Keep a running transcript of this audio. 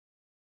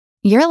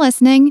You're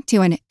listening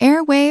to an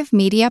Airwave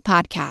Media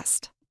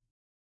Podcast.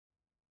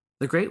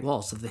 The great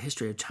walls of the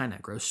history of China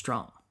grow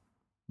strong,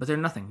 but they're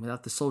nothing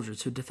without the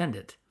soldiers who defend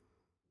it.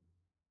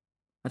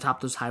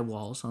 Atop those high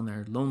walls, on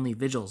their lonely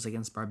vigils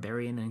against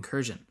barbarian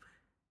incursion,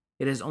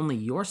 it is only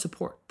your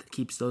support that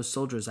keeps those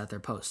soldiers at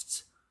their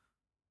posts.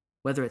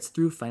 Whether it's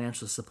through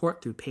financial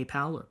support through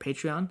PayPal or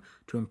Patreon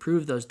to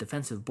improve those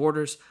defensive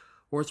borders,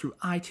 or through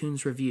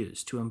iTunes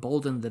reviews to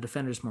embolden the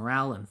defenders'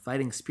 morale and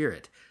fighting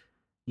spirit,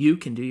 you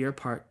can do your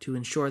part to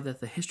ensure that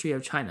the history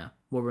of China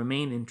will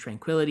remain in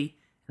tranquility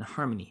and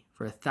harmony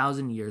for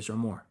 1,000 years or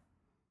more.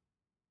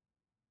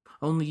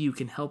 Only you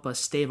can help us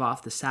stave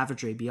off the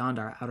savagery beyond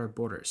our outer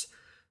borders.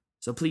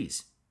 So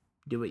please,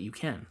 do what you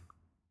can.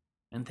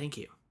 And thank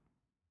you.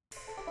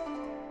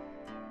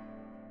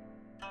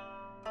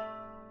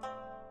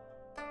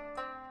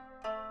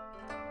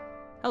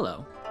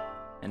 Hello,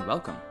 and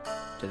welcome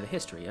to the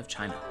History of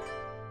China.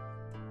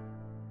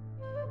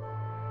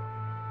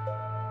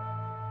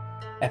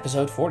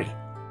 Episode 40.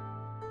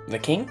 The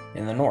King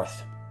in the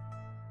North.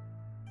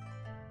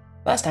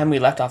 Last time we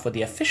left off with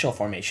the official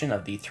formation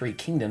of the three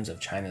kingdoms of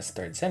China's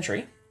 3rd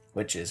century,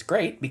 which is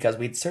great because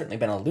we'd certainly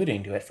been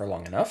alluding to it for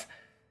long enough.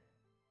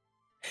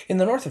 In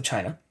the north of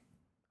China,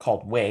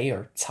 called Wei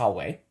or Cao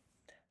Wei,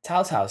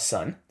 Cao Cao's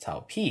son,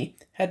 Cao Pi,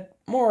 had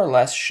more or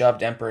less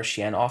shoved Emperor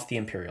Xian off the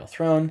imperial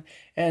throne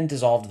and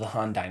dissolved the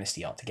Han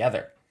dynasty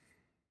altogether.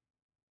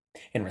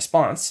 In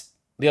response,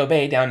 Liu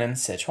Bei down in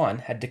Sichuan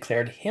had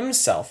declared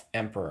himself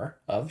emperor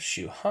of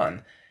Shu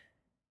Han.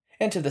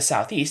 And to the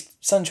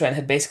southeast, Sun Quan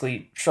had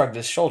basically shrugged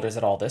his shoulders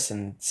at all this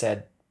and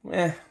said,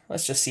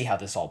 let's just see how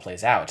this all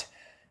plays out.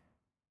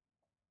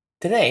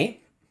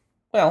 Today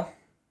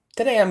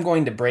I'm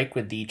going to break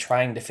with the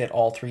trying to fit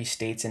all 3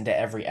 states into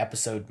every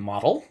episode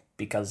model,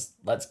 because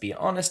let's be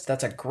honest,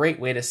 that's a great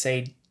way to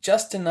say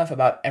just enough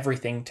about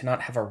everything to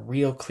not have a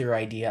real clear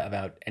idea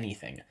about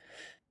anything.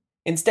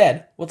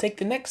 Instead, we'll take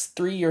the next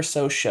 3 or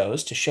so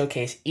shows to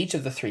showcase each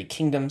of the 3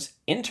 kingdoms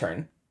in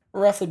turn,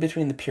 roughly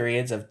between the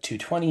periods of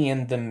 220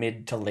 and the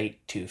mid to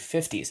late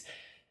 250s.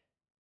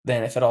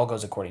 Then, if it all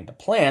goes according to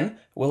plan,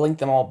 we'll link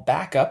them all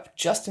back up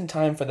just in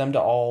time for them to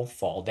all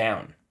fall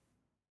down.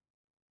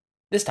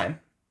 This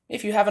time,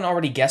 if you haven't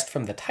already guessed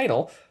from the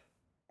title,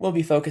 we'll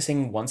be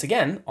focusing once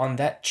again on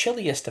that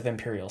chilliest of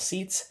imperial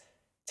seats,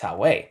 Cao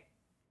Wei,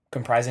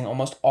 comprising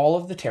almost all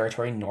of the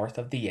territory north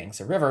of the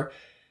Yangtze River,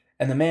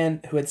 and the man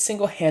who had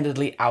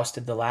single-handedly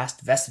ousted the last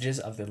vestiges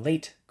of the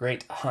late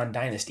great Han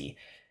dynasty,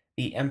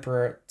 the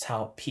Emperor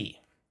Cao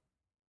Pi.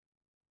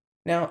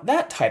 Now,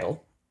 that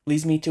title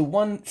leads me to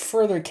one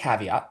further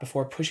caveat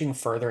before pushing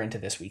further into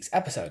this week's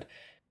episode.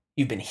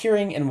 You've been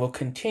hearing and will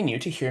continue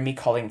to hear me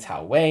calling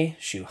Cao Wei,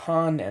 Shu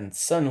Han, and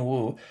Sun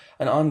Wu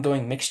an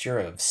ongoing mixture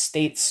of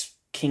states,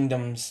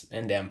 kingdoms,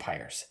 and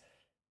empires.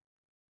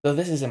 Though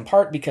this is in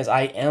part because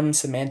I am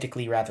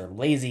semantically rather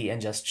lazy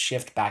and just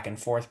shift back and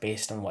forth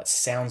based on what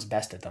sounds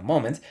best at the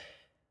moment,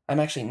 I'm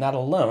actually not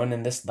alone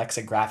in this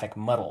lexicographic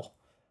muddle.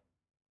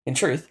 In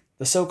truth,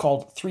 the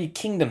so-called 3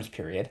 kingdoms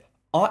period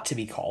ought to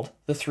be called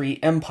the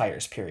 3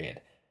 empires period,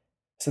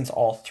 since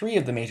all 3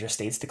 of the major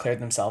states declared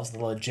themselves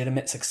the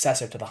legitimate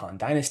successor to the Han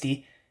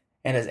dynasty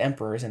and as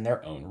emperors in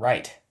their own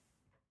right.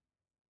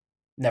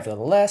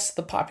 Nevertheless,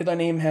 the popular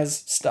name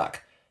has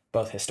stuck,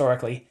 both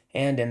historically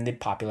and in the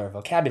popular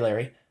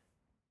vocabulary.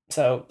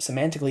 So,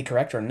 semantically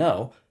correct or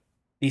no,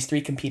 these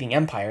 3 competing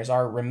empires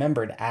are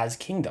remembered as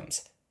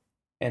kingdoms.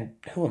 And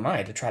who am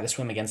I to try to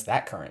swim against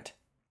that current?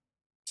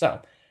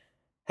 So,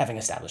 having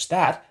established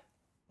that,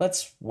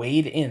 let's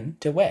wade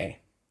into Wei.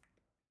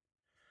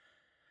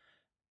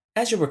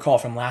 As you'll recall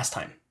from last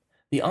time,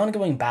 the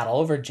ongoing battle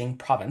over Jing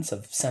province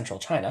of central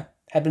China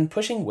had been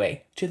pushing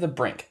Wei to the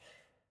brink.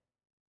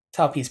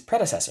 Cao Pi's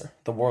predecessor,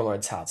 the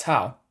warlord Cao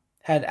Cao,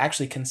 had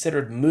actually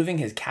considered moving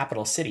his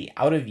capital city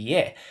out of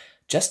Ye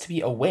just to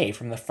be away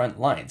from the front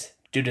lines,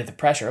 due to the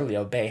pressure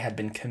Liu Bei had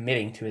been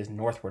committing to his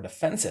northward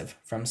offensive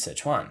from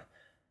Sichuan.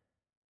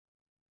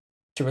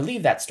 To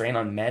relieve that strain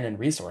on men and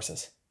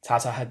resources,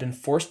 Cao Cao had been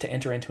forced to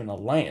enter into an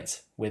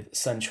alliance with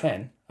Sun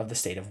Quan of the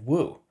state of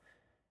Wu,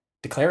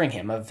 declaring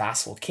him a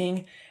vassal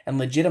king and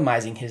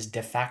legitimizing his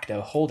de facto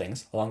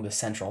holdings along the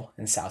central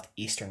and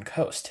southeastern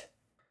coast.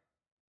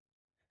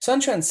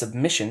 Sun Quan's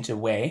submission to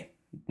Wei,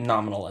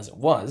 nominal as it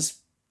was,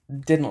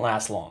 didn't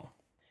last long.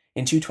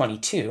 In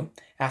 222,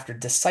 after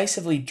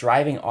decisively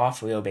driving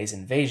off Liu Bei's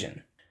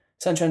invasion,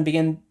 Sun Quan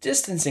began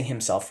distancing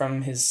himself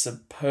from his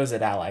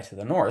supposed ally to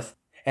the north,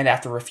 and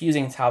after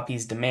refusing Cao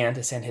Pi's demand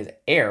to send his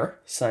heir,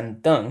 Sun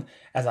Deng,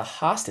 as a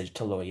hostage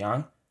to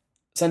Luoyang,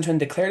 Sun Quan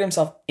declared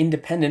himself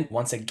independent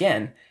once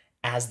again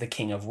as the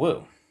King of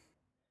Wu.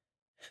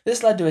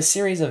 This led to a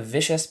series of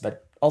vicious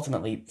but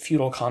ultimately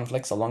futile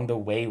conflicts along the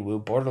Wei-Wu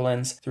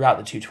borderlands throughout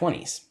the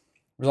 220s,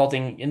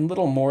 resulting in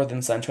little more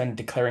than Sun Quan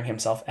declaring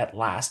himself at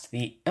last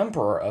the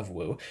Emperor of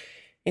Wu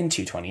in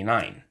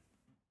 229.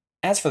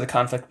 As for the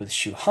conflict with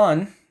Shu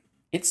Han,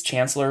 its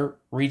chancellor,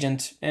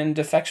 regent, and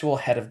effectual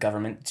head of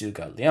government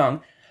Zhuge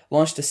Liang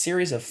launched a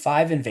series of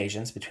 5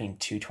 invasions between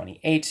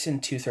 228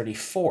 and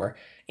 234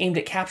 aimed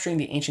at capturing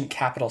the ancient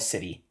capital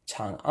city,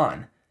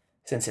 Chang'an,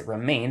 since it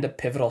remained a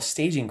pivotal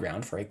staging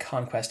ground for a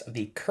conquest of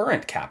the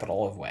current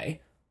capital of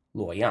Wei,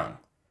 Luoyang.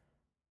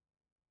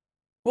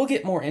 We'll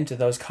get more into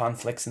those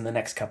conflicts in the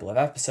next couple of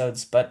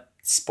episodes, but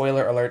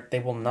spoiler alert, they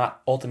will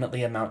not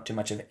ultimately amount to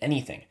much of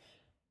anything.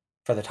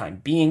 For the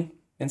time being,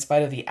 in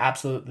spite of the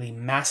absolutely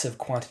massive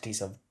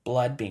quantities of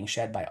blood being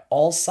shed by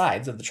all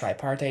sides of the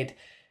tripartite,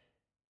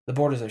 the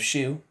borders of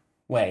Shu,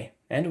 Wei,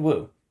 and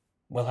Wu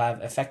will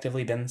have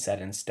effectively been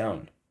set in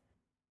stone.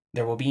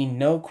 There will be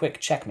no quick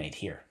checkmate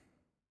here.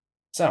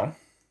 So,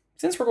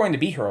 since we're going to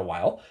be here a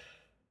while,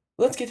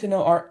 let's get to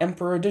know our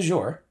emperor du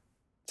jour,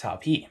 Cao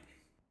Pi.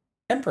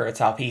 Emperor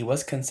Cao Pi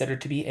was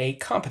considered to be a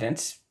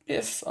competent,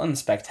 if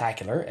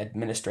unspectacular,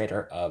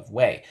 administrator of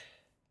Wei.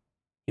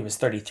 He was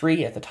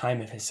 33 at the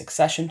time of his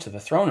succession to the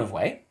throne of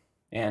Wei,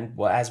 and,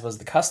 as was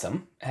the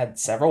custom, had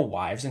several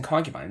wives and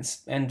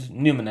concubines, and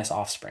numerous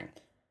offspring.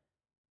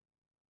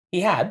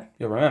 He had,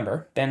 you'll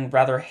remember, been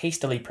rather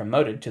hastily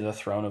promoted to the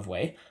throne of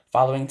Wei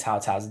following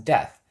Cao Cao's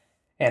death,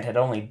 and had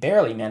only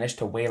barely managed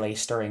to waylay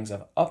stirrings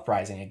of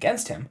uprising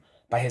against him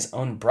by his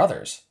own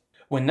brothers,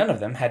 when none of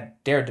them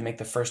had dared to make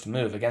the first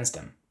move against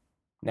him.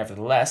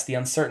 Nevertheless, the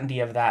uncertainty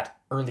of that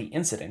early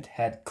incident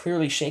had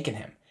clearly shaken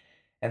him,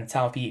 and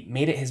Cao Pi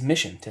made it his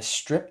mission to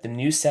strip the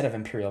new set of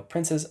imperial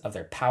princes of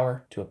their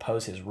power to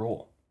oppose his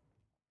rule.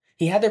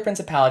 He had their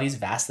principalities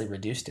vastly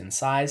reduced in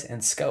size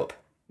and scope,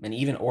 and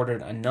even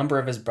ordered a number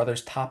of his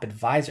brother's top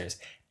advisors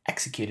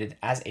executed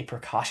as a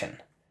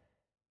precaution.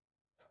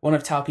 One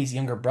of Cao Pi's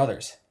younger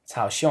brothers,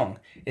 Cao Xiong,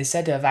 is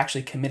said to have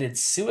actually committed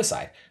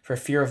suicide for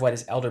fear of what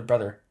his elder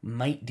brother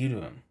might do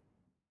to him.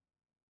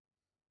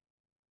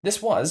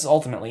 This was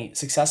ultimately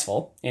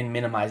successful in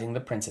minimizing the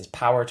prince's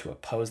power to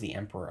oppose the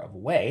Emperor of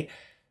Wei,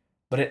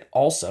 but it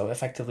also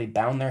effectively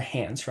bound their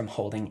hands from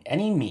holding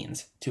any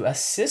means to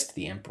assist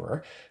the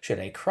emperor should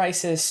a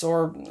crisis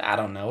or,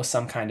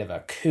 some kind of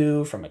a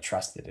coup from a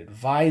trusted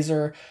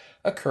advisor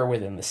occur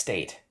within the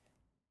state.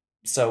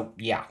 So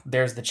yeah,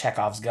 there's the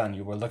Chekhov's gun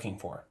you were looking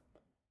for.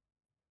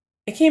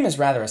 It came as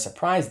rather a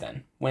surprise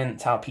then, when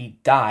Cao Pi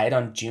died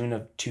on June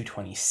of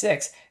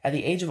 226 at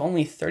the age of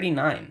only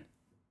 39.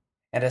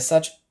 And as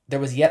such, there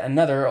was yet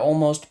another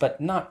almost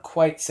but not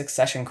quite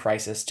succession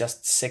crisis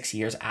just 6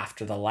 years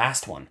after the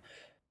last one.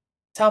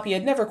 Cao Pi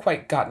had never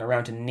quite gotten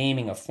around to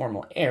naming a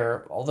formal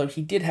heir, although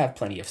he did have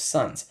plenty of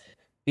sons.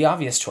 The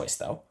obvious choice,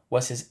 though,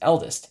 was his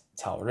eldest,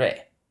 Cao Rui.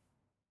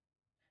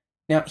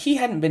 Now, he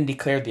hadn't been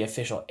declared the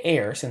official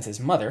heir since his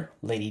mother,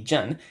 Lady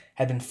Zhen,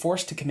 had been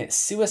forced to commit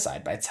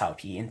suicide by Cao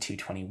Pi in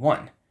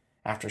 221,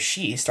 after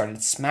she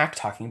started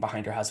smack-talking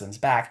behind her husband's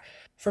back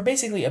for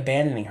basically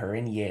abandoning her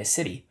in Ye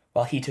City,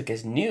 while he took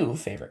his new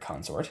favorite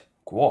consort,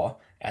 Guo,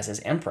 as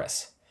his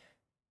empress.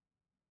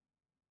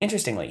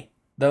 Interestingly,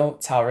 though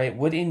Cao Rui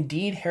would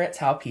indeed inherit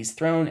Cao Pi's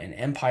throne and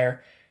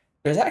empire,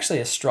 there's actually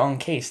a strong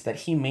case that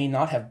he may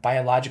not have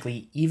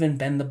biologically even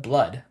been the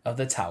blood of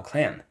the Cao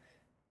clan.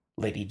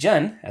 Lady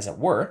Zhen, as it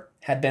were,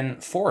 had been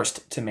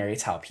forced to marry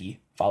Cao Pi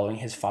following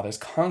his father's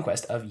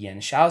conquest of Yan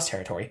Shao's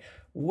territory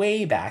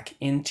way back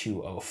in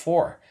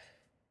 204.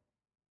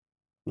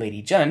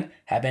 Lady Zhen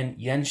had been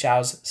Yuan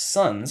Shao's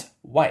son's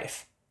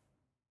wife,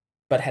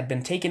 but had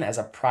been taken as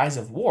a prize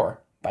of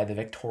war by the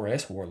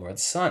victorious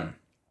warlord's son.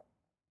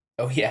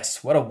 Oh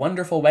yes, what a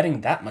wonderful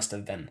wedding that must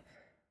have been.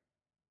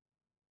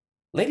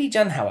 Lady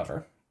Zhen,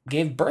 however,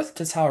 gave birth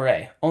to Cao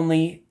Rui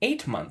only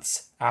 8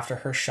 months after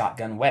her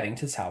shotgun wedding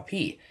to Cao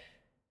Pi,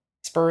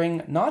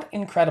 spurring not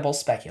incredible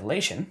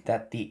speculation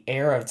that the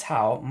heir of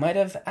Cao might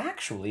have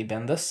actually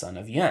been the son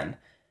of Yuan,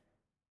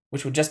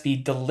 which would just be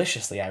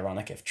deliciously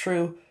ironic if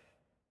true.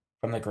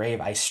 From the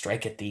grave I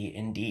strike at thee,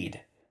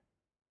 indeed.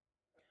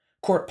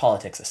 Court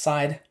politics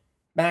aside,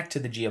 back to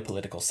the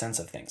geopolitical sense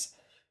of things.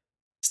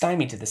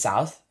 Stymied to the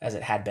south, as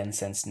it had been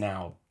since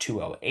now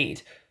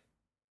 208,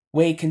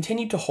 Wei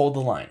continued to hold the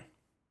line,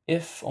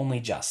 if only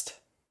just.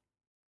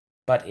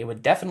 But it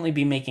would definitely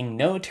be making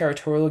no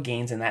territorial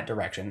gains in that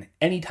direction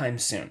anytime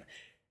soon.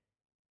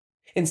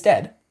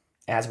 Instead,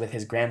 as with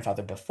his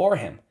grandfather before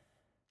him,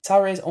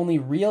 Cao Rui's only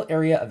real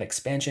area of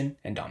expansion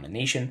and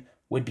domination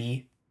would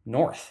be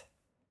north.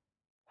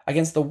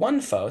 Against the one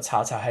foe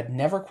Cao Cao had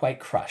never quite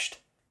crushed,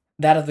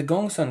 that of the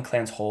Gongsun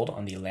clan's hold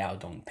on the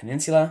Liaodong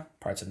Peninsula,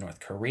 parts of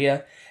North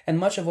Korea, and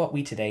much of what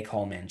we today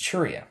call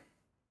Manchuria,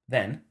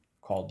 then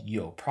called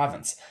Yue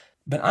Province,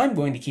 but I'm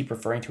going to keep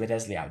referring to it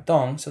as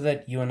Liaodong so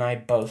that you and I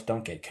both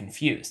don't get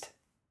confused.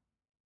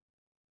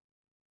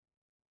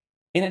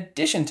 In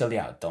addition to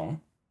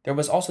Liaodong, there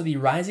was also the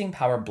rising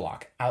power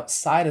bloc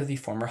outside of the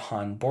former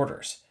Han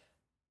borders,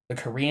 the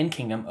Korean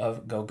kingdom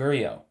of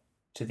Goguryeo,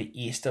 to the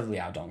east of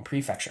Liaodong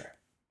Prefecture.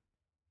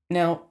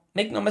 Now,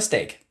 make no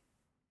mistake,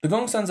 the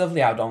Gongsuns of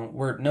Liaodong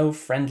were no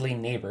friendly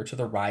neighbor to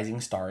the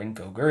rising star in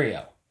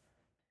Goguryeo.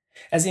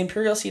 As the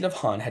imperial seat of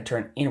Han had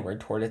turned inward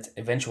toward its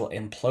eventual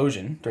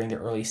implosion during the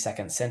early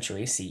 2nd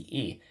century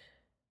CE,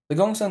 the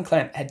Gongsun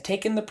clan had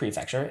taken the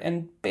prefecture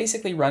and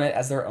basically run it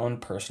as their own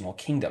personal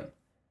kingdom.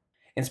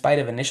 In spite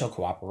of initial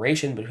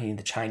cooperation between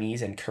the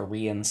Chinese and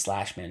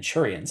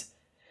Korean/Manchurians,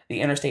 the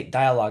interstate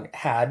dialogue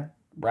had,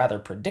 rather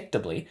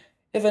predictably,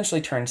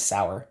 eventually turned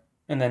sour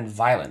and then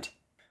violent,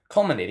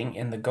 culminating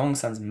in the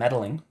Gongsun's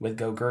meddling with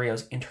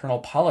Goguryeo internal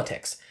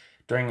politics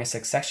during a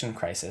succession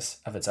crisis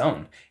of its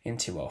own in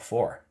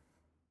 204.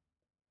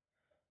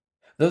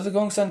 Though the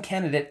Gongsun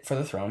candidate for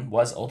the throne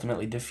was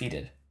ultimately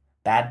defeated,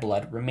 bad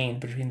blood remained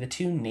between the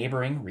two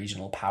neighboring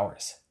regional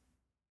powers.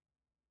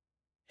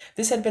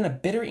 This had been a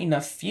bitter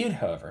enough feud,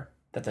 however,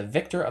 that the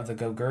victor of the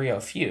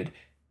Goguryeo feud,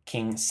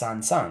 King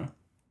Sansang,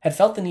 had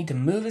felt the need to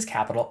move his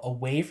capital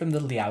away from the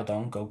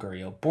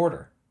Liaodong-Goguryeo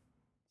border,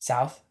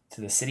 south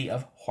to the city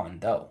of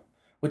Huangdou,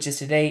 which is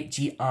today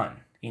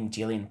Jian in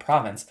Jilin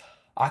province,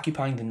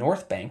 occupying the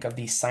north bank of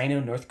the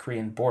Sino-North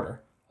Korean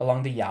border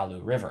along the Yalu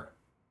River.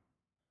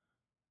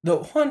 Though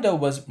Huangdou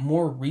was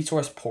more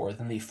resource-poor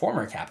than the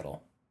former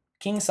capital,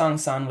 King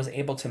Songsan was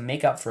able to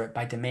make up for it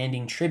by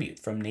demanding tribute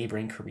from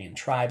neighboring Korean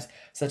tribes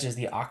such as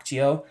the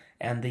Okjeo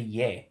and the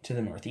Ye to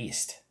the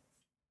northeast.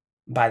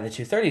 By the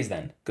 230s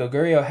then,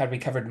 Goguryeo had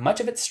recovered much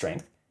of its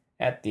strength,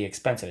 at the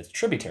expense of its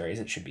tributaries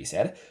it should be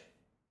said,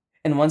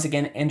 and once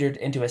again entered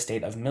into a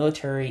state of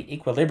military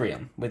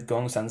equilibrium with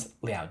Gongsun's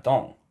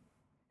Liaodong,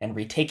 and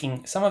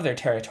retaking some of their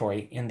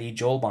territory in the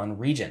Jolban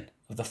region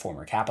of the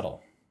former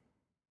capital.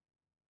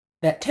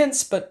 That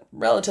tense but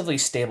relatively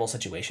stable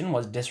situation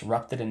was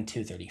disrupted in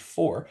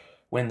 234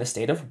 when the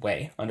state of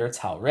Wei, under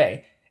Cao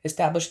Rui,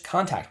 established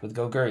contact with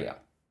Goguryeo.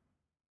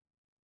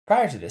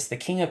 Prior to this, the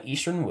king of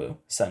Eastern Wu,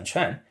 Sun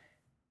Quan,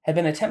 had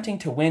been attempting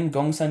to win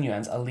Gongsun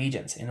Yuan's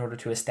allegiance in order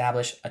to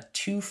establish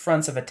two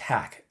fronts of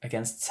attack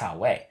against Cao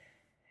Wei,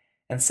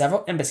 and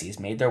several embassies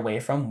made their way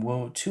from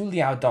Wu to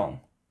Liaodong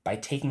by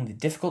taking the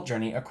difficult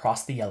journey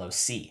across the Yellow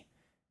Sea.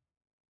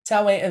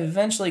 Cao Wei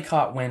eventually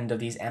caught wind of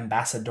these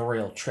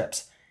ambassadorial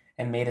trips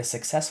and made a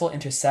successful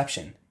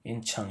interception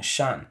in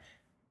Chengshan,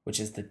 which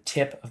is the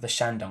tip of the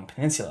Shandong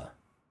Peninsula.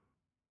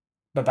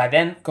 But by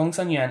then,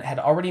 Gongsun Yuan had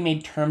already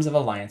made terms of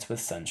alliance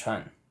with Sun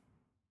Quan.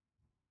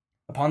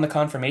 Upon the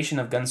confirmation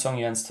of Gongsun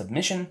Yuan's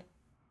submission,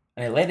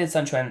 an elated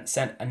Sun Quan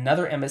sent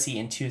another embassy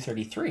in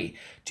 233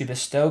 to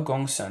bestow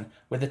Gongsun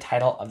with the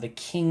title of the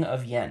King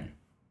of Yan.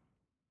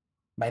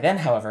 By then,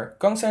 however,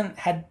 Gongsun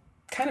had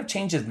kind of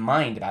changed his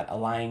mind about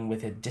allying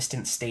with a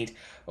distant state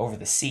over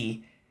the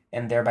sea,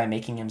 and thereby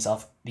making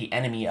himself the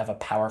enemy of a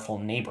powerful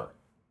neighbor.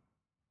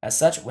 As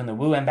such, when the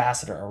Wu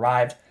ambassador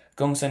arrived,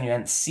 Gongsun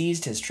Yuan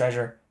seized his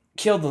treasure,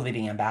 killed the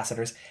leading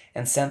ambassadors,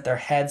 and sent their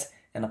heads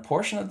and a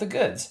portion of the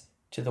goods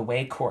to the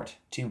Wei court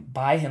to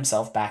buy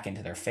himself back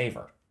into their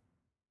favor.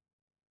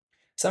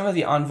 Some of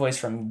the envoys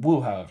from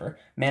Wu, however,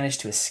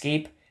 managed to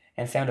escape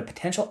and found a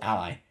potential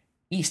ally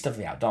east of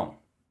Liaodong,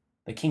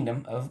 the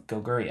kingdom of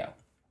Goguryeo.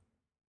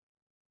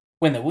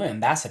 When the Wu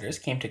ambassadors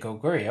came to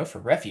Goguryeo for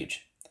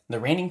refuge, the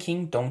reigning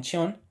king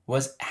Dongqian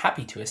was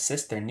happy to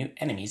assist their new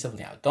enemies of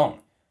Liaodong.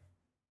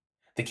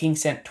 The king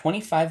sent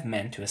 25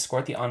 men to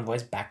escort the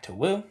envoys back to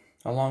Wu,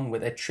 along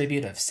with a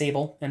tribute of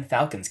sable and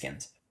falcon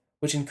skins,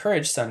 which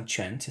encouraged Sun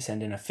Quan to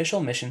send an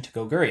official mission to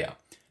Goguryeo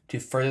to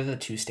further the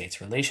two states'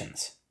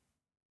 relations.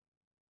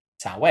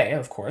 Cao Wei,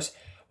 of course,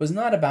 was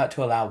not about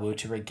to allow Wu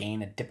to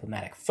regain a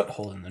diplomatic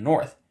foothold in the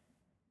north,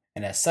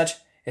 and as such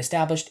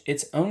established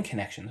its own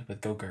connections with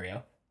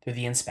Goguryeo through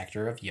the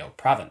inspector of You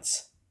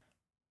province.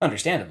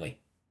 Understandably,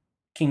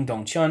 King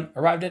Dongqian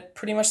arrived at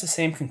pretty much the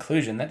same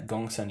conclusion that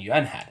Gongsun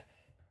Yuan had,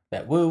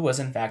 that Wu was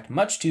in fact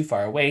much too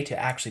far away to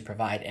actually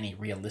provide any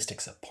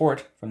realistic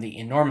support from the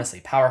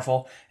enormously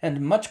powerful and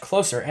much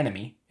closer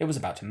enemy it was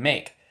about to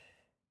make,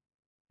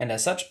 and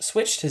as such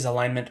switched his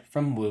alignment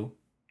from Wu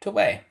to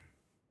Wei.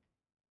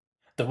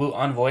 The Wu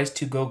envoys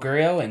to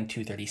Goguryeo in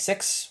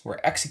 236 were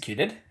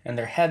executed, and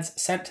their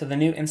heads sent to the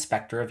new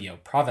inspector of You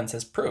province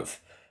as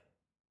proof.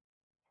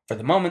 For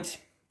the moment,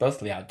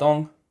 both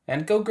Liaodong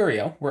and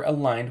Goguryeo were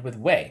aligned with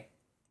Wei,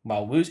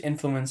 while Wu's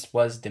influence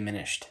was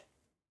diminished.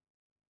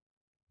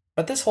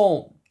 But this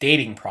whole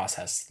dating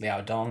process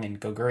Liaodong and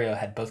Goguryeo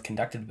had both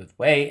conducted with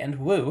Wei and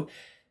Wu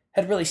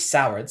had really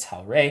soured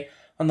Cao Rui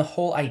on the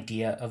whole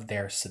idea of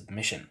their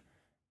submission.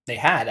 They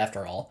had,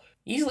 after all,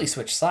 easily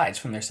switched sides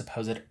from their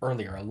supposed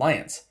earlier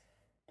alliance.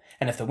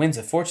 And if the winds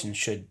of fortune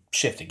should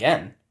shift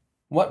again,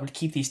 what would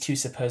keep these two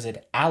supposed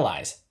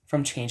allies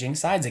from changing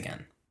sides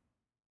again?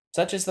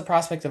 Such is the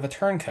prospect of a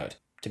turncoat,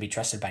 to be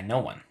trusted by no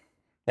one.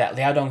 That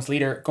Liaodong's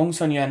leader,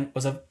 Gongsun Yuan,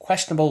 was of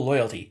questionable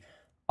loyalty,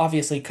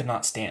 obviously could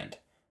not stand.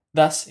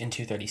 Thus, in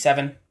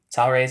 237,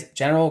 Cao Rui's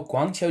general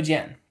Guang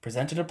Qiujian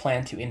presented a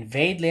plan to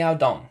invade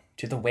Liaodong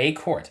to the Wei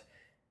court,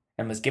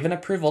 and was given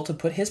approval to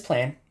put his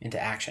plan into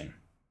action.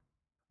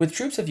 With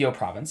troops of You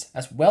province,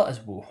 as well as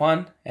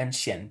Wuhuan and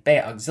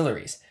Xianbei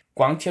auxiliaries,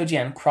 Guang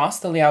Qiujian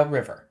crossed the Liao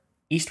River,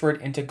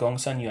 eastward into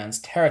Gongsun Yuan's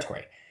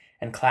territory,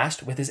 and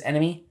clashed with his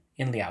enemy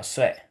in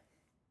Liaosui.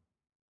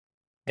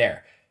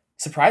 There,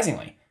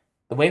 surprisingly,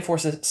 the Wei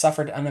forces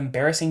suffered an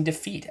embarrassing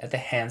defeat at the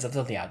hands of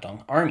the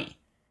Liaodong army,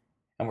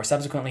 and were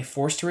subsequently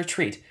forced to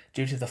retreat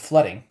due to the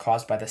flooding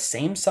caused by the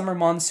same summer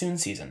monsoon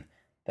season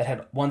that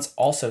had once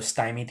also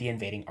stymied the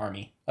invading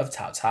army of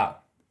Cao Cao.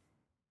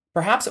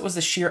 Perhaps it was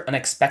the sheer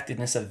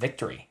unexpectedness of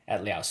victory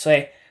at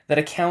Liaosui that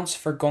accounts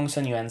for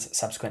Gongsun Yuan's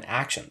subsequent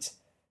actions,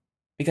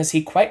 because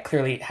he quite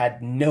clearly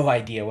had no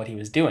idea what he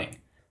was doing.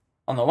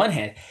 On the one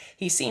hand,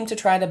 he seemed to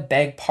try to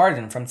beg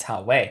pardon from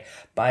Cao Wei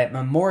by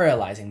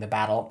memorializing the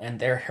battle and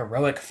their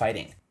heroic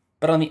fighting.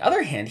 But on the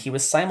other hand, he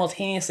was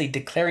simultaneously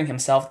declaring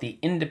himself the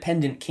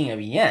independent king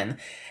of Yan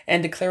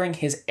and declaring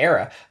his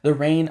era the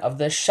reign of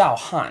the Shao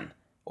Han,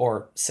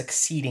 or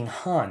succeeding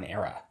Han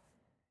era.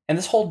 And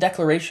this whole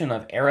declaration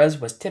of eras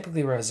was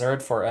typically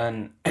reserved for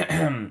an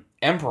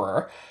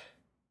emperor,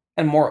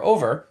 and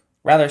moreover,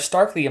 rather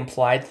starkly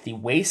implied that the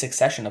Wei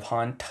succession of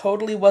Han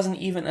totally wasn't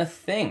even a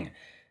thing.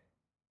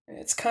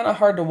 It's kind of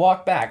hard to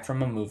walk back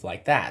from a move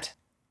like that.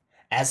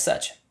 As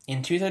such,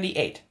 in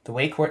 238, the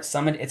Wei court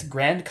summoned its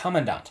Grand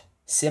Commandant,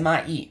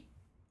 Sima Yi,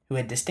 who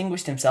had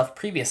distinguished himself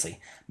previously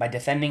by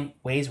defending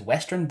Wei's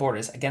western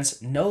borders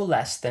against no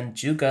less than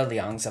Zhuge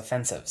Liang's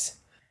offensives.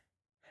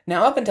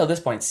 Now, up until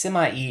this point,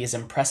 Sima Yi is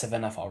impressive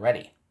enough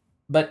already,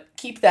 but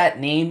keep that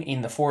name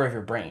in the fore of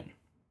your brain,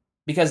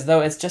 because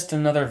though it's just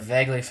another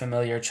vaguely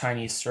familiar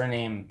Chinese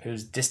surname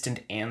whose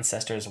distant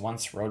ancestors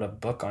once wrote a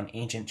book on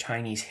ancient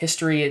Chinese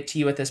history to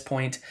you at this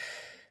point,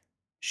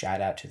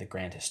 shout out to the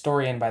grand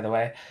historian, by the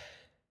way,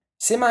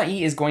 Sima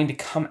Yi is going to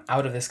come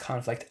out of this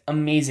conflict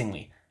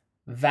amazingly,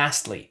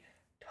 vastly,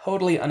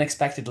 totally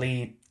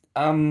unexpectedly,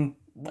 well,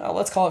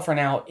 let's call it for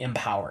now,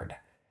 empowered.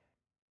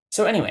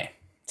 So anyway,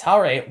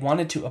 Cao Rui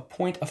wanted to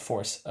appoint a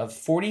force of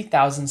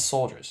 40,000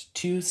 soldiers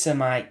to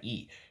Sima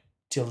Yi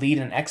to lead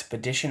an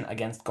expedition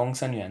against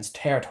Gongsun Yuan's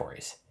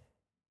territories.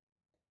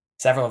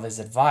 Several of his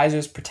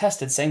advisors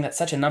protested, saying that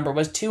such a number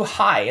was too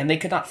high and they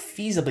could not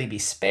feasibly be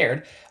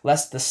spared,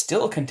 lest the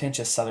still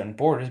contentious southern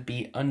borders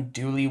be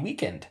unduly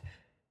weakened.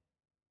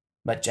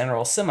 But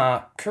General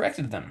Sima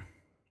corrected them,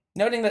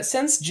 noting that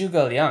since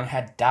Zhuge Liang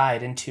had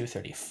died in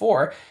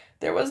 234,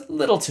 there was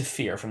little to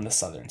fear from the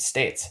southern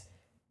states.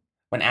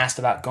 When asked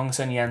about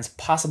Gongsun Yuan's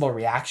possible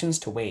reactions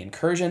to Wei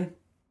incursion,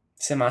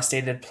 Sima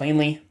stated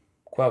plainly,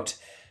 quote,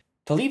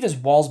 "To leave his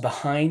walls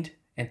behind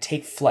and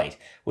take flight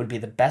would be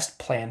the best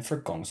plan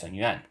for Gongsun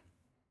Yuan.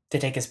 To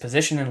take his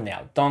position in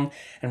Liaodong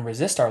and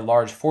resist our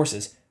large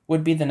forces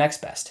would be the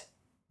next best.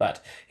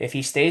 But if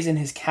he stays in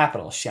his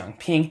capital,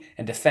 Xiangping,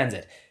 and defends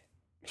it,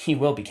 he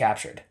will be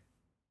captured."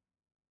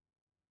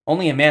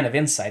 Only a man of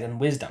insight and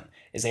wisdom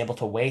is able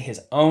to weigh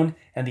his own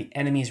and the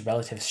enemy's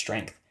relative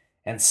strength,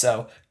 and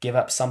so give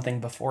up something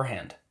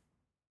beforehand.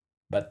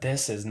 But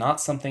this is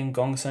not something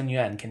Gongsun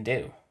Yuan can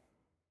do.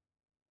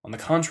 On the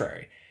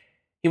contrary,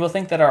 he will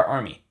think that our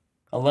army,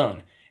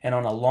 alone and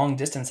on a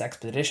long-distance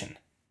expedition,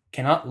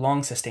 cannot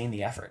long sustain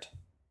the effort.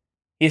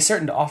 He is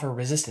certain to offer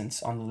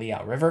resistance on the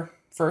Liao River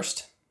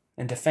first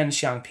and defend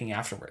Xiangping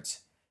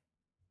afterwards.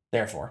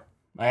 Therefore,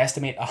 I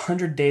estimate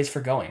 100 days for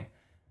going,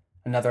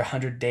 another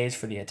 100 days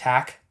for the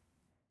attack,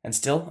 and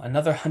still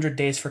another 100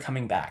 days for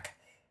coming back,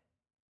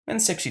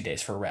 and 60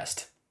 days for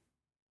rest.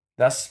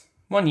 Thus,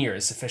 1 year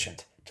is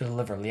sufficient to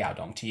deliver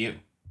Liaodong to you."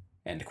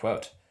 End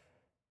quote.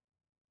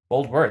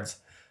 Bold words,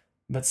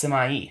 but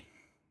Sima Yi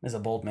is a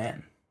bold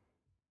man.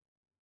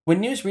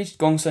 When news reached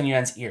Gongsun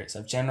Yuan's ears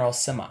of General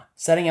Sima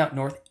setting out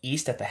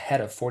northeast at the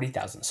head of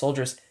 40,000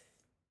 soldiers,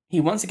 he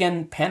once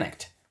again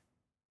panicked.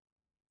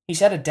 He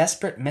sent a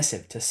desperate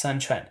missive to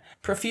Sun Quan,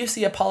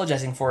 profusely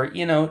apologizing for,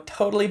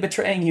 totally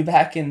betraying you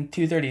back in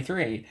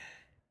 233.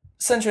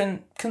 Sun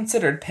Quan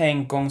considered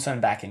paying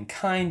Gongsun back in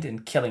kind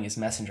and killing his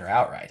messenger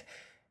outright,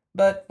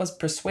 but was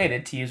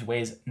persuaded to use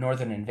Wei's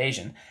northern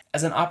invasion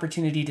as an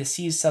opportunity to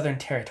seize southern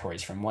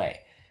territories from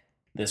Wei.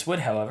 This would,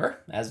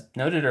 however, as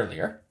noted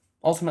earlier,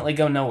 ultimately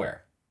go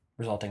nowhere,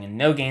 resulting in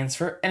no gains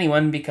for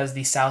anyone because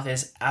the south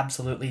is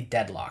absolutely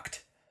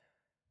deadlocked.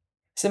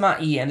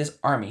 Sima Yi and his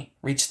army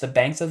reached the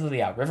banks of the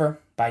Liao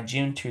River by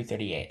June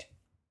 238.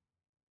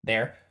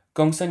 There,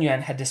 Gongsun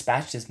Yuan had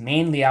dispatched his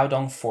main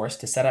Liaodong force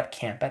to set up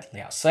camp at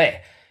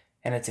Liaosui,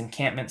 and its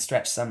encampment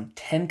stretched some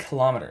 10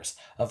 kilometers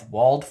of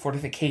walled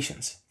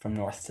fortifications from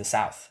north to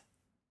south.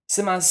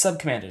 Sima's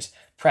subcommanders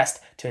pressed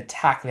to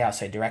attack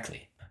Liaosui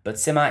directly, but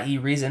Sima Yi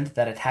reasoned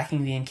that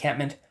attacking the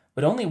encampment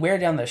would only wear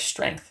down their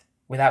strength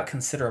without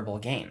considerable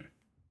gain.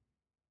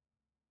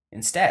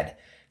 Instead,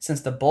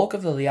 since the bulk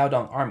of the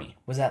Liaodong army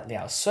was at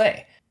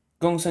Liaosui,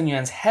 Gongsun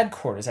Yuan's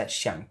headquarters at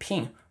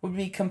Xiangping would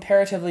be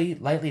comparatively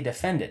lightly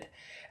defended,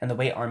 and the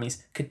Wei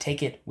armies could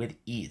take it with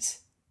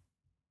ease.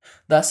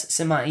 Thus,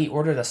 Sima Yi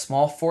ordered a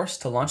small force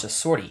to launch a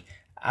sortie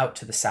out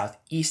to the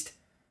southeast,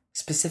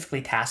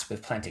 specifically tasked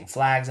with planting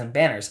flags and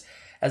banners,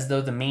 as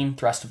though the main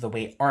thrust of the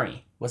Wei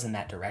army was in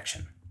that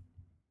direction.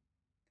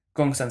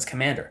 Gongsun's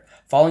commander,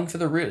 falling for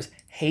the ruse,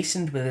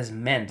 hastened with his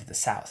men to the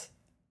south,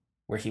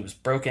 where he was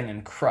broken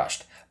and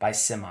crushed by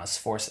Sima's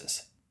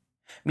forces.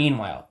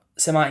 Meanwhile,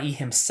 Sima Yi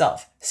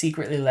himself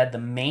secretly led the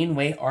main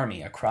Wei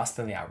army across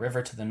the Liao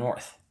River to the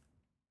north.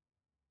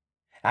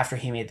 After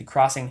he made the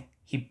crossing,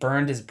 he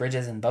burned his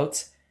bridges and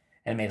boats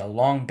and made a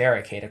long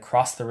barricade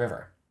across the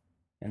river,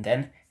 and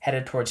then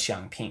headed towards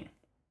Xiangping.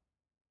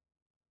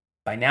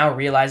 By now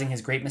realizing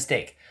his great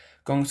mistake,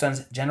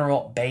 Gongsun's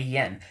General Bai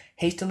Yan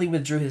hastily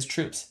withdrew his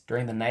troops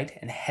during the night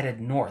and headed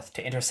north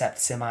to intercept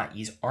Sima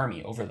Yi's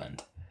army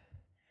overland.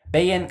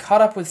 Beiyan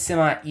caught up with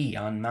Sima Yi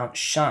on Mount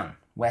Shan,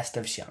 west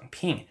of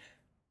Xiangping,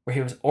 where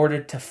he was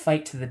ordered to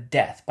fight to the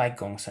death by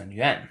Gongsun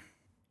Yuan.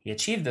 He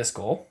achieved this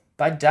goal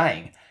by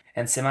dying,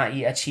 and Sima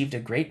Yi achieved a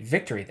great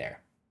victory there,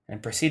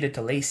 and proceeded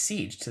to lay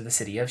siege to the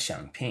city of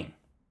Xiangping.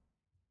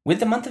 With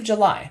the month of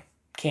July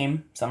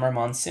came summer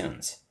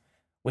monsoons,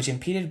 which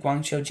impeded Guang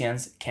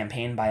Qiujian's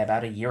campaign by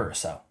about a year or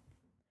so.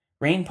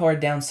 Rain poured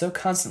down so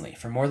constantly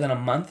for more than a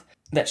month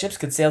that ships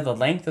could sail the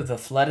length of the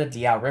flooded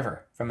Liao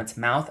River from its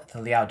mouth at the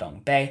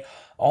Liaodong Bay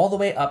all the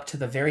way up to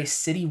the very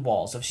city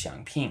walls of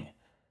Xiangping.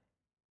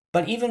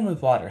 But even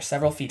with water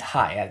several feet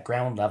high at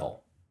ground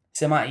level,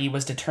 Sima Yi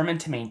was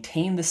determined to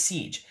maintain the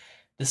siege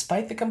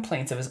despite the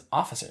complaints of his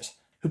officers,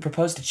 who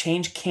proposed to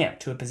change camp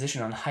to a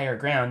position on higher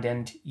ground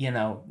and,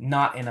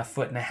 not in 1.5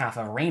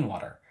 feet of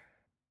rainwater.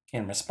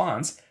 In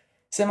response,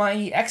 Sima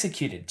Yi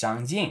executed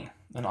Zhang Jing,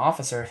 an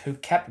officer who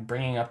kept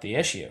bringing up the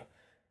issue,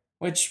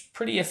 which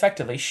pretty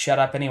effectively shut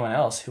up anyone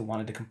else who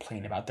wanted to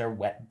complain about their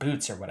wet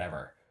boots or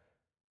whatever.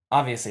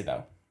 Obviously,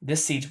 though,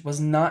 this siege was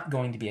not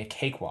going to be a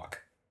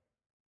cakewalk.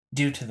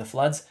 Due to the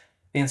floods,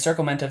 the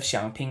encirclement of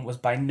Xiangping was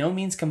by no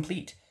means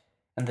complete,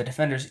 and the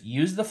defenders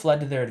used the flood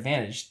to their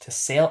advantage to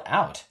sail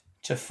out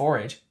to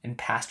forage and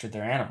pasture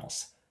their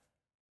animals.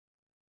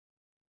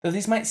 Though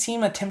these might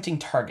seem a tempting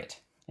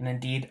target, and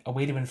indeed a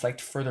way to inflict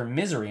further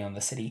misery on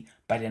the city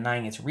by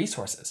denying its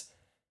resources,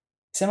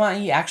 Sima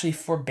Yi actually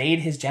forbade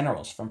his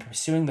generals from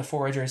pursuing the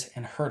foragers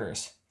and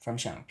herders from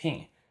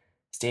Xiangping,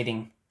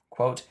 stating,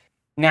 quote,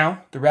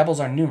 "Now the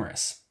rebels are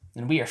numerous,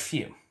 and we are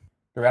few.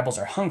 The rebels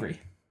are hungry,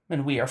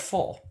 and we are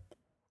full.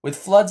 With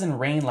floods and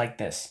rain like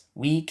this,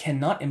 we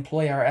cannot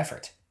employ our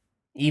effort.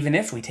 Even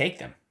if we take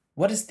them,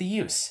 what is the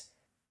use?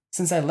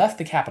 Since I left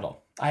the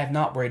capital, I have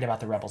not worried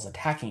about the rebels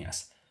attacking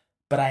us,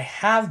 but I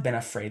have been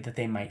afraid that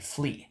they might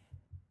flee.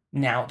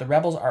 Now the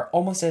rebels are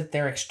almost at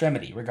their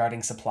extremity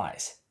regarding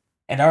supplies,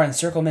 and our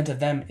encirclement of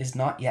them is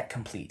not yet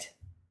complete.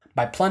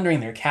 By plundering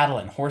their cattle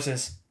and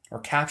horses, or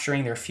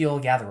capturing their fuel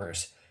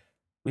gatherers,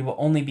 we will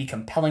only be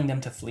compelling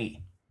them to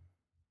flee.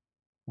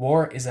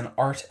 War is an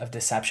art of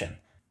deception.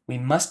 We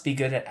must be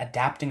good at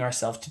adapting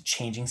ourselves to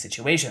changing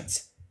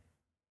situations.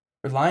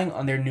 Relying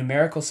on their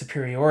numerical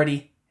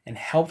superiority and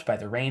helped by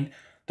the rain,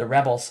 the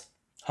rebels,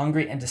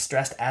 hungry and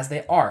distressed as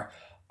they are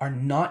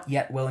not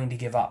yet willing to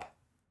give up.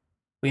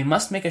 We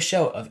must make a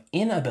show of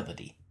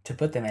inability to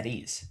put them at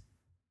ease.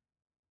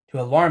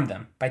 To alarm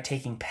them by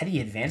taking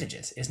petty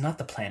advantages is not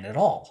the plan at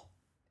all."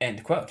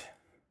 End quote.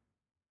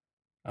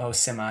 Oh,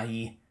 Sima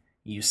Yi,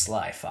 you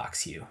sly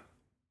fox, you.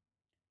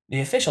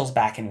 The officials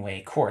back in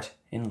Wei Court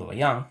in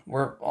Luoyang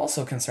were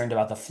also concerned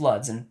about the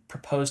floods and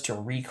proposed to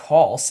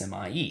recall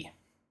Sima Yi.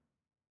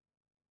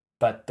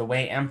 But the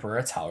Wei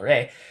Emperor Cao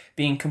Rui,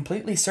 being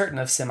completely certain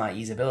of Sima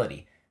Yi's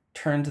ability,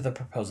 turned the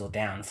proposal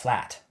down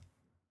flat.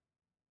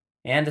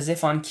 And as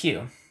if on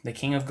cue, the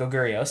king of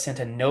Goguryeo sent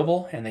a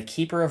noble and the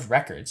keeper of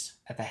records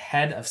at the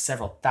head of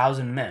several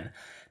thousand men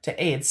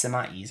to aid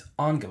Sima Yi's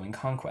ongoing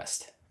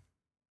conquest.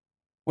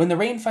 When the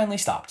rain finally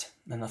stopped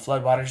and the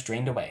floodwaters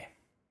drained away,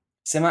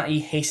 Sima Yi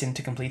hastened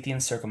to complete the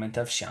encirclement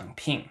of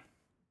Xiangping.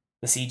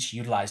 The siege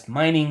utilized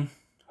mining,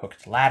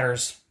 hooked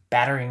ladders,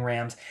 battering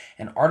rams,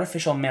 and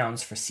artificial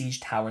mounds for siege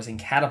towers and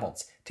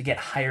catapults to get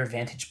higher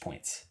vantage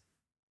points.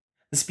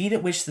 The speed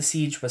at which the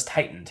siege was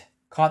tightened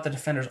caught the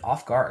defenders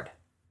off guard,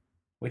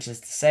 which is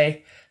to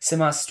say,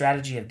 Sima's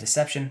strategy of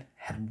deception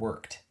had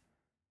worked.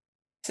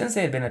 Since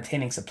they had been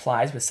obtaining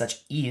supplies with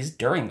such ease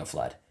during the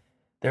flood,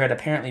 there had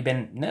apparently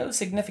been no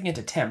significant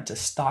attempt to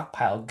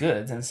stockpile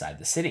goods inside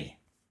the city.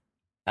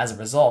 As a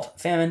result,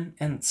 famine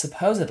and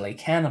supposedly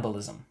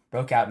cannibalism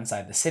broke out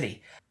inside the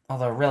city,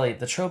 although really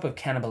the trope of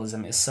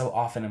cannibalism is so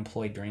often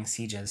employed during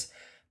sieges,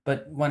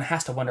 but one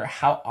has to wonder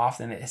how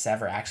often it has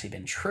ever actually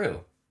been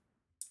true,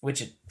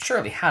 which it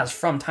surely has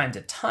from time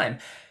to time,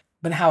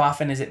 but how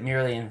often is it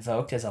merely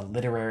invoked as a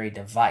literary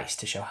device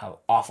to show how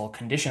awful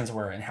conditions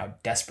were and how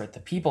desperate the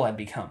people had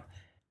become?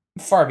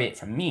 Far be it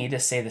from me to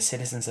say the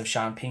citizens of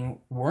Xiangping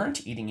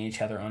weren't eating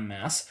each other en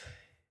masse.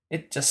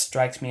 It just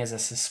strikes me as a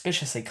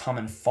suspiciously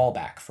common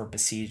fallback for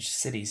besieged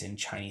cities in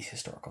Chinese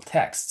historical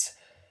texts.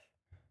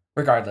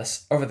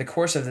 Regardless, over the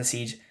course of the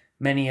siege,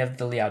 many of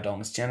the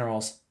Liaodong's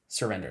generals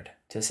surrendered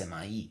to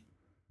Sima Yi.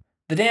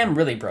 The dam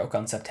really broke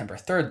on September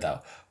 3rd,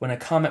 though, when a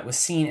comet was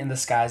seen in the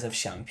skies of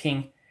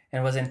Xiangping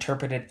and was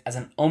interpreted as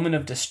an omen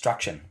of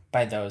destruction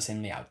by those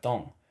in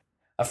Liaodong.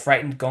 A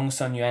frightened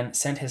Gongsun Yuan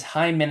sent his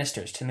high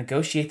ministers to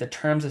negotiate the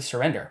terms of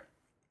surrender,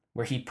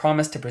 where he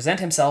promised to present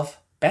himself,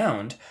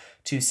 bound,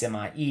 to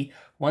Sima Yi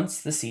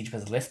once the siege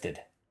was lifted.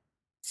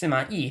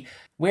 Sima Yi,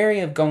 wary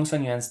of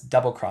Gongsun Yuan's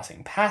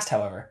double-crossing past,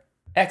 however,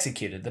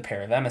 executed the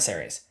pair of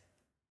emissaries,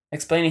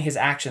 explaining his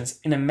actions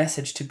in a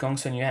message to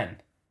Gongsun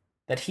Yuan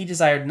that he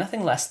desired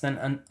nothing less than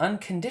an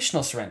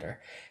unconditional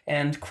surrender,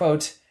 and,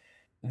 quote,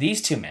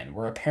 "These two men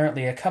were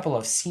apparently a couple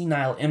of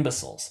senile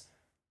imbeciles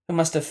who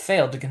must have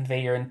failed to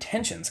convey your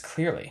intentions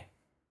clearly.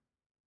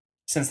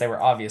 Since they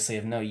were obviously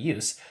of no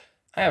use,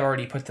 I have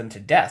already put them to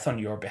death on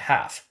your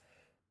behalf.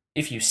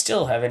 If you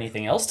still have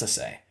anything else to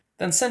say,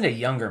 then send a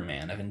younger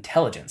man of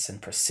intelligence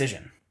and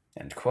precision."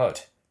 End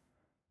quote.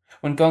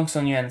 When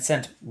Gongsun Yuan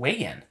sent Wei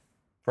Yan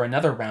for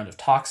another round of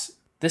talks,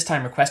 this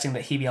time requesting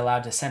that he be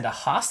allowed to send a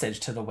hostage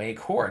to the Wei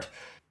court,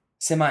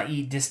 Sima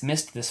Yi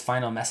dismissed this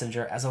final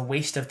messenger as a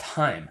waste of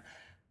time.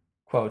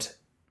 Quote,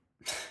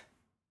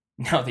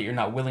 now that you're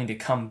not willing to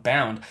come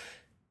bound,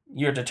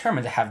 you're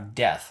determined to have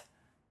death.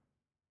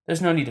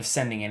 There's no need of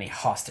sending any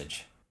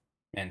hostage.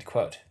 End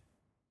quote.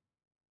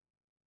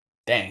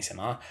 Dang,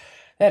 Sima,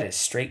 that is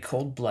straight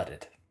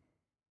cold-blooded.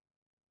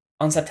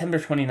 On September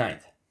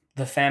 29th,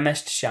 the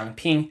famished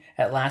Xiangping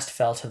at last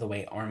fell to the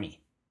Wei army.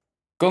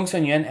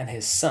 Gongsun Yuan and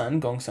his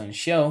son, Gongsun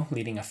Xiu,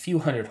 leading a few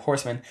hundred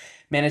horsemen,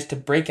 managed to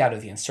break out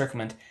of the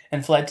encirclement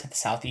and fled to the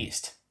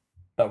southeast,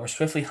 but were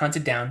swiftly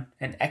hunted down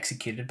and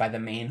executed by the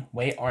main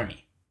Wei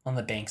army on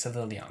the banks of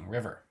the Liang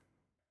River.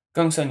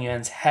 Gongsun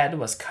Yuan's head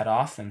was cut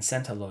off and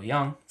sent to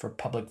Luoyang for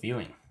public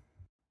viewing.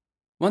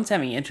 Once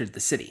having entered the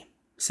city,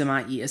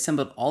 Sima Yi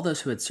assembled all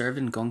those who had served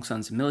in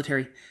Gongsun's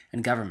military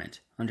and government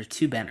under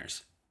two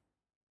banners.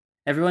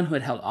 Everyone who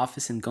had held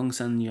office in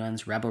Gongsun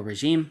Yuan's rebel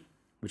regime,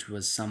 which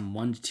was some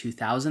 1,000 to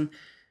 2,000,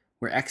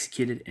 were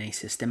executed in a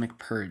systemic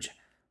purge.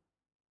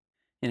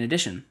 In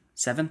addition,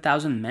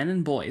 7,000 men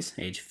and boys,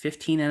 aged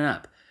 15 and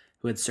up,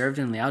 who had served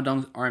in Liao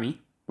Dong's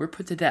army, were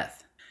put to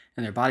death,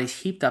 and their bodies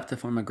heaped up to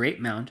form a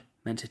great mound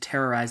meant to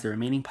terrorize the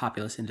remaining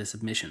populace into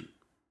submission.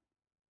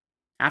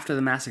 After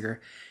the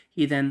massacre,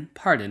 he then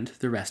pardoned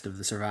the rest of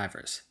the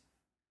survivors.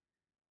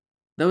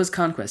 Though his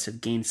conquest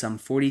had gained some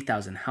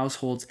 40,000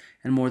 households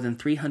and more than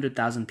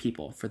 300,000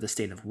 people for the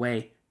state of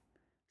Wei,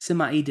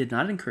 Sima Yi did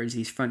not encourage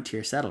these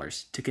frontier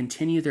settlers to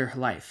continue their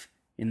life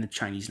in the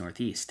Chinese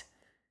northeast.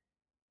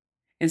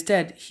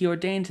 Instead, he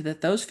ordained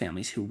that those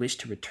families who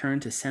wished to return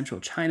to central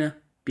China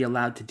be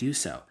allowed to do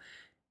so,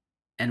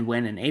 and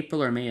when in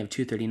April or May of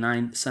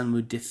 239 Sun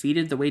Wu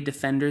defeated the Wei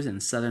defenders in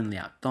southern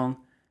Liaodong,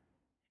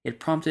 it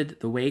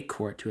prompted the Wei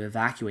court to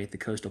evacuate the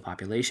coastal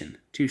population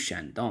to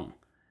Shandong,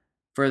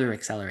 further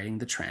accelerating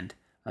the trend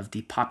of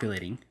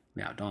depopulating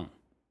Liaodong.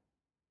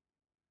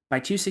 By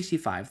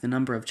 265, the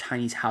number of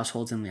Chinese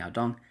households in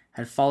Liaodong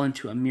had fallen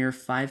to a mere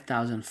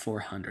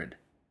 5,400.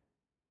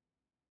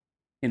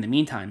 In the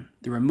meantime,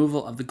 the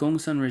removal of the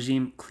Gongsun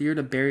regime cleared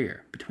a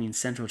barrier between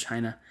central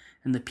China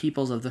and the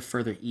peoples of the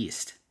further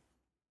east.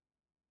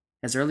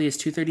 As early as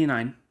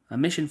 239, a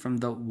mission from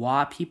the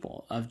Wa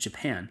people of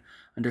Japan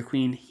under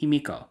Queen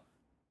Himiko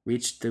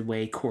reached the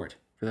Wei court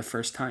for the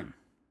first time.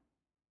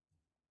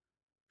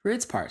 For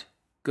its part,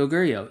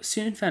 Goguryeo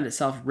soon found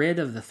itself rid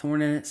of the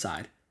thorn in its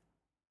side,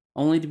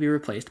 only to be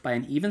replaced by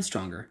an even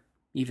stronger,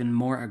 even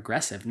more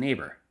aggressive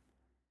neighbor.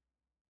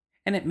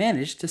 And it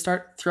managed to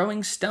start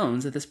throwing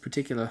stones at this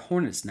particular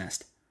hornet's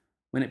nest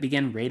when it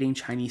began raiding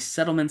Chinese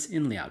settlements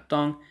in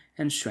Liaodong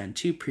and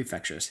Xuantu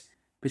prefectures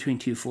between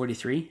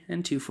 243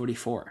 and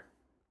 244.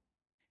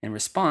 In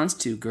response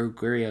to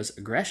Goguryeo's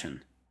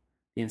aggression,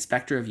 the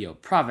inspector of Yao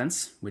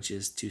province, which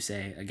is to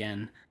say,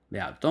 again,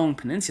 Liaodong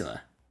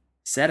Peninsula,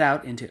 set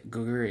out into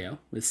Goguryeo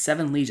with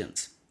 7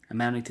 legions,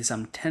 amounting to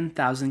some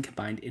 10,000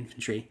 combined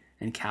infantry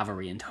and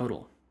cavalry in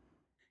total.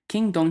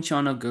 King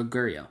Dongqian of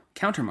Goguryeo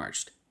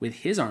countermarched with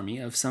his army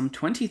of some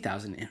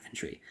 20,000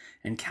 infantry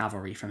and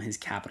cavalry from his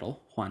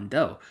capital,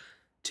 Huangdou,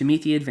 to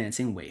meet the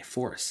advancing Wei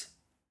force.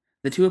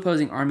 The two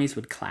opposing armies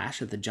would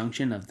clash at the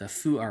junction of the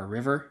Fu'er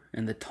River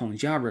and the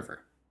Tongjia River,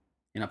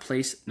 in a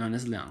place known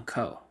as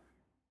Liangkou.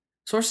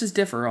 Sources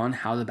differ on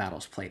how the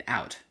battles played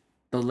out.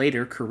 The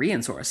later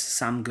Korean source,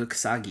 Samguk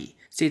Sagi,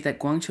 state that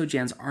Guangqiu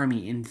Jian's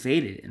army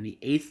invaded in the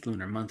 8th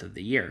lunar month of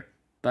the year,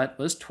 but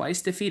was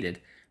twice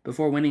defeated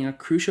before winning a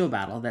crucial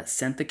battle that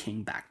sent the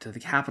king back to the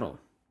capital.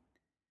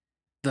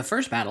 The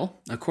first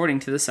battle, according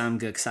to the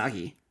Samguk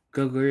Sagi,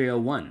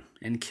 Goguryeo won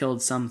and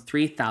killed some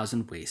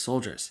 3,000 Wei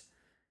soldiers.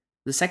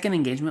 The second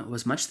engagement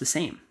was much the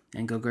same,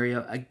 and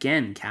Goguryeo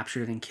again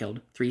captured and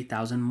killed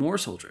 3,000 more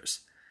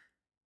soldiers.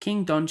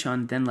 King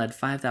Dongqian then led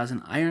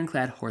 5,000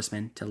 ironclad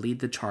horsemen to lead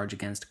the charge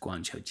against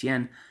Guangqiu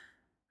Jian,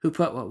 who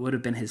put what would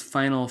have been his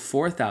final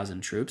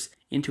 4,000 troops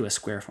into a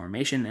square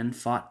formation and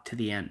fought to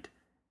the end.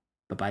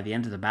 But by the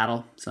end of the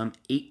battle, some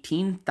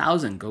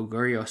 18,000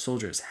 Goguryeo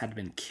soldiers had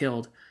been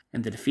killed,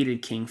 and the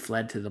defeated king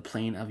fled to the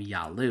plain of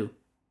Yalu,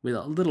 with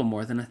a little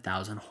more than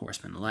 1,000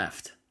 horsemen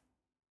left.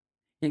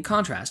 In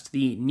contrast,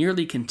 the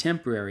nearly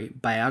contemporary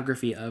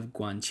biography of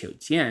Guangqiu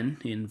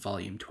Jian, in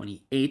volume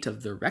 28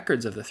 of the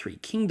Records of the Three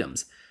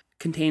Kingdoms,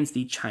 contains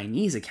the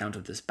Chinese account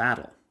of this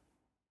battle,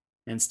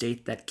 and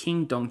state that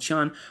King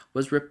Dongqian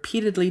was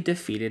repeatedly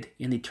defeated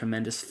in the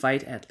tremendous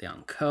fight at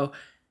Liangkou,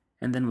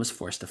 and then was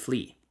forced to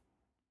flee.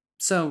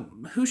 So,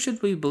 who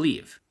should we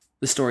believe?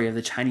 The story of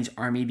the Chinese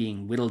army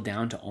being whittled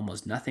down to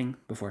almost nothing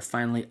before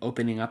finally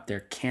opening up their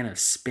can of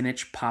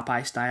spinach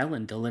Popeye style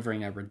and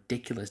delivering a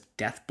ridiculous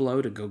death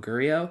blow to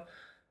Goguryeo?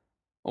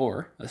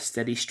 Or a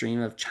steady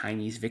stream of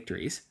Chinese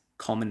victories,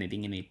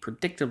 culminating in a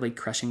predictably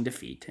crushing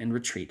defeat and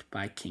retreat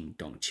by King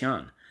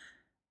Dongqian?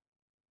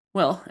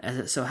 Well, as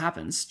it so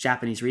happens,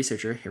 Japanese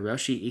researcher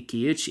Hiroshi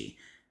Ikeuchi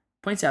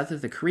points out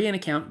that the Korean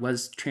account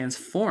was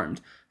transformed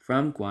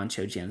from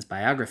Guangqiu Jian's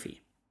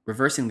biography,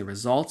 reversing the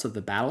results of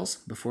the battles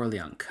before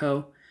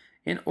Liangkou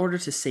in order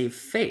to save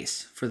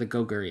face for the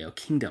Goguryeo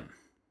kingdom.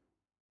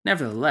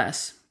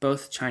 Nevertheless,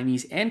 both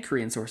Chinese and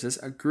Korean sources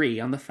agree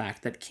on the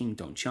fact that King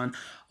Dongchuan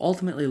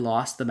ultimately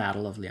lost the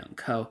Battle of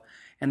Liangkou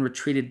and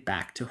retreated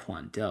back to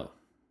Huangdo.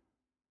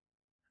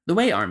 The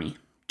Wei army,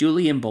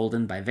 duly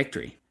emboldened by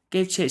victory,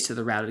 gave chase to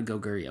the routed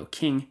Goguryeo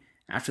king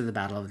after the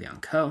Battle of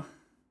Liangkou.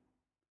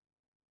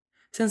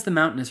 Since the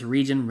mountainous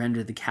region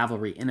rendered the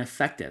cavalry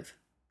ineffective,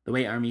 the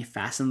Wei army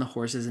fastened the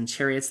horses and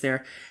chariots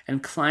there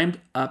and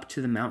climbed up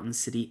to the mountain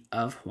city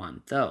of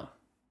Huangdo.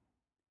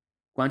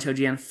 Guan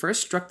Choujian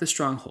first struck the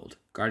stronghold,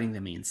 guarding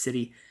the main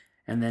city,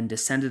 and then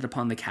descended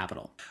upon the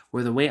capital,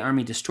 where the Wei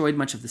army destroyed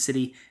much of the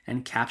city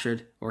and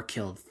captured or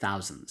killed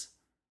thousands.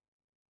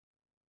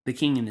 The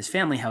king and his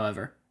family,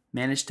 however,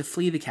 managed to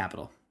flee the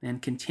capital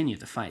and continue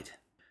the fight.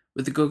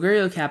 With the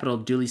Goguryeo capital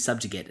duly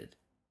subjugated,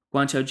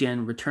 Guan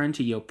Choujian returned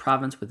to You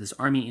province with his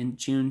army in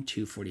June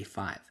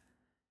 245.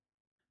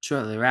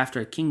 Shortly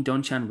thereafter, King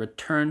Dongchuan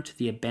returned to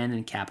the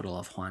abandoned capital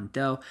of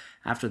Huangdo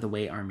after the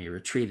Wei army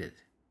retreated.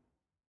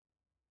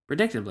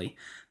 Predictably,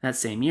 that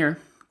same year,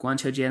 Guan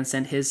Choujian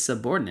sent his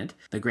subordinate,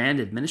 the Grand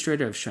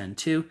Administrator of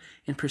Xuantu,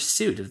 in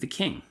pursuit of the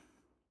king.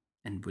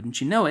 And wouldn't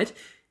you know it,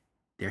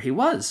 there he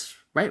was,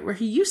 right where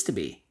he used to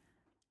be.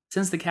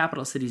 Since the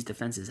capital city's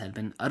defenses had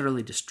been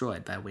utterly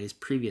destroyed by Wei's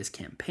previous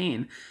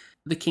campaign,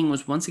 the king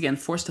was once again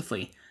forced to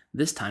flee,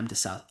 this time to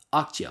South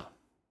Okjio.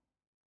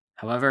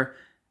 However,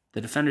 the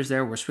defenders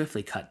there were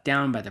swiftly cut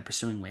down by the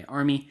pursuing Wei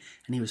army,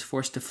 and he was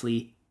forced to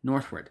flee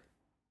northward.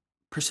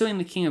 Pursuing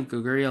the king of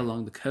Goguryeo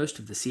along the coast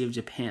of the Sea of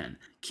Japan,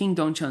 King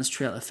Dongchuan's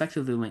trail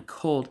effectively went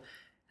cold,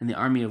 and the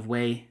army of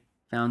Wei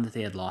found that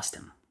they had lost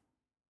him.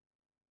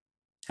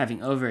 Having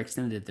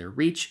overextended their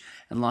reach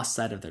and lost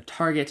sight of their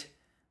target,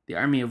 the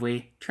army of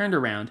Wei turned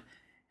around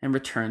and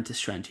returned to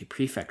Xuantu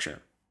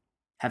Prefecture,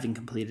 having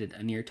completed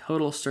a near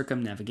total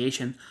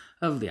circumnavigation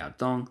of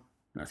Liaodong,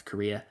 North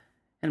Korea,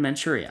 and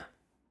Manchuria.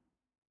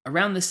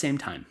 Around this same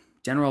time,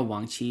 General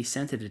Wang Qi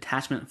sent a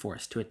detachment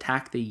force to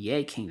attack the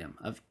Ye Kingdom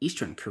of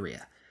Eastern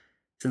Korea,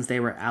 since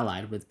they were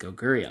allied with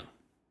Goguryeo.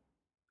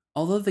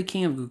 Although the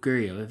king of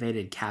Goguryeo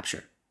evaded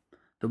capture,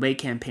 the Wei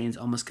campaigns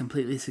almost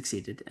completely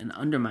succeeded in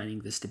undermining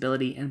the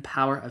stability and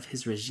power of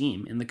his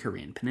regime in the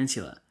Korean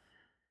peninsula.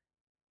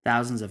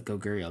 Thousands of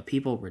Goguryeo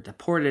people were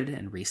deported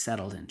and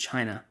resettled in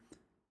China,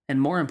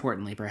 and more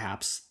importantly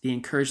perhaps, the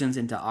incursions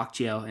into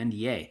Okjio and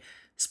Ye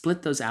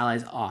split those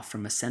allies off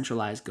from a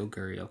centralized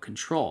Goguryeo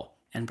control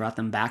and brought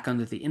them back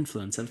under the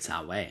influence of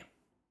Cao Wei.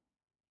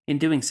 In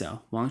doing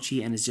so, Wang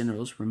Qi and his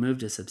generals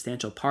removed a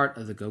substantial part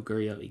of the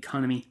Goguryeo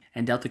economy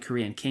and dealt the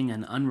Korean king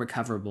an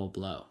unrecoverable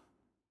blow.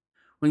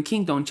 When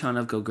King Dongchuan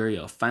of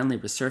Goguryeo finally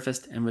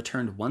resurfaced and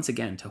returned once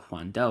again to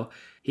Huangdo,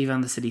 he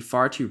found the city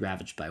far too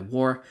ravaged by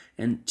war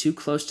and too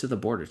close to the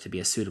border to be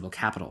a suitable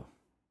capital.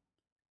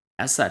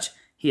 As such,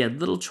 he had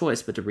little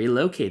choice but to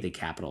relocate the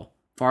capital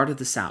far to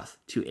the south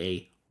to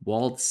a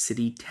walled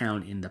city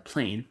town in the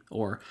plain,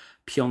 or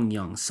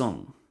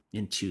Pyongyang-song,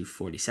 in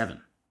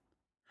 247.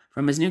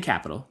 From his new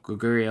capital,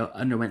 Goguryeo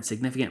underwent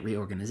significant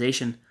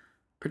reorganization,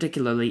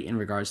 particularly in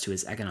regards to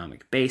his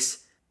economic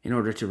base, in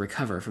order to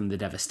recover from the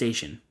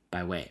devastation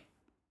by Wei.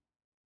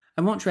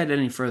 I won't tread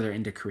any further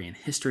into Korean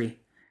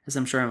history, as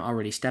I'm sure I'm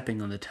already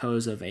stepping on the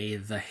toes of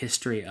The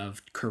History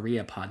of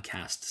Korea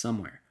podcast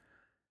somewhere.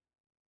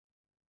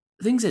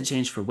 Things had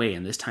changed for Wei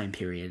in this time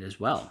period as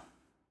well.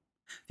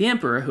 The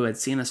emperor who had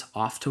seen us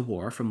off to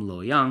war from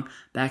Luoyang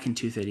back in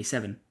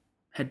 237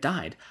 had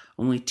died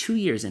only 2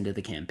 years into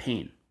the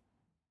campaign,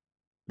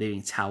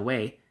 leaving Cao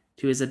Wei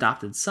to his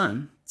adopted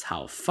son,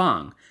 Cao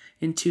Fang,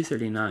 in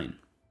 239.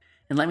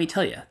 And let me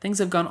tell you, things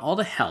have gone all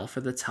to hell for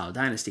the Cao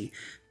dynasty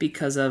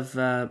because of,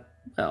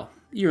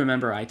 you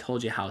remember I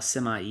told you how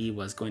Sima Yi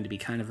was going to be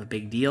kind of a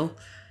big deal?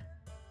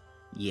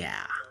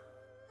 Yeah.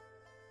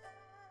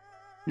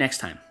 Next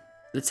time,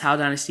 the Cao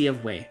dynasty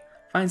of Wei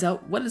finds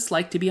out what it's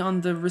like to be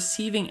on the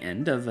receiving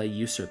end of a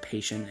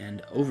usurpation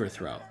and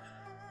overthrow,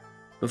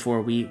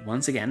 before we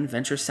once again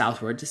venture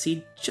southward to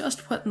see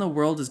just what in the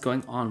world is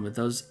going on with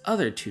those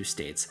other two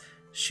states,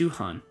 Shu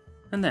Han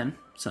and then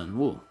Sun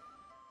Wu.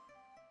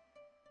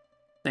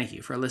 Thank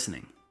you for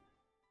listening.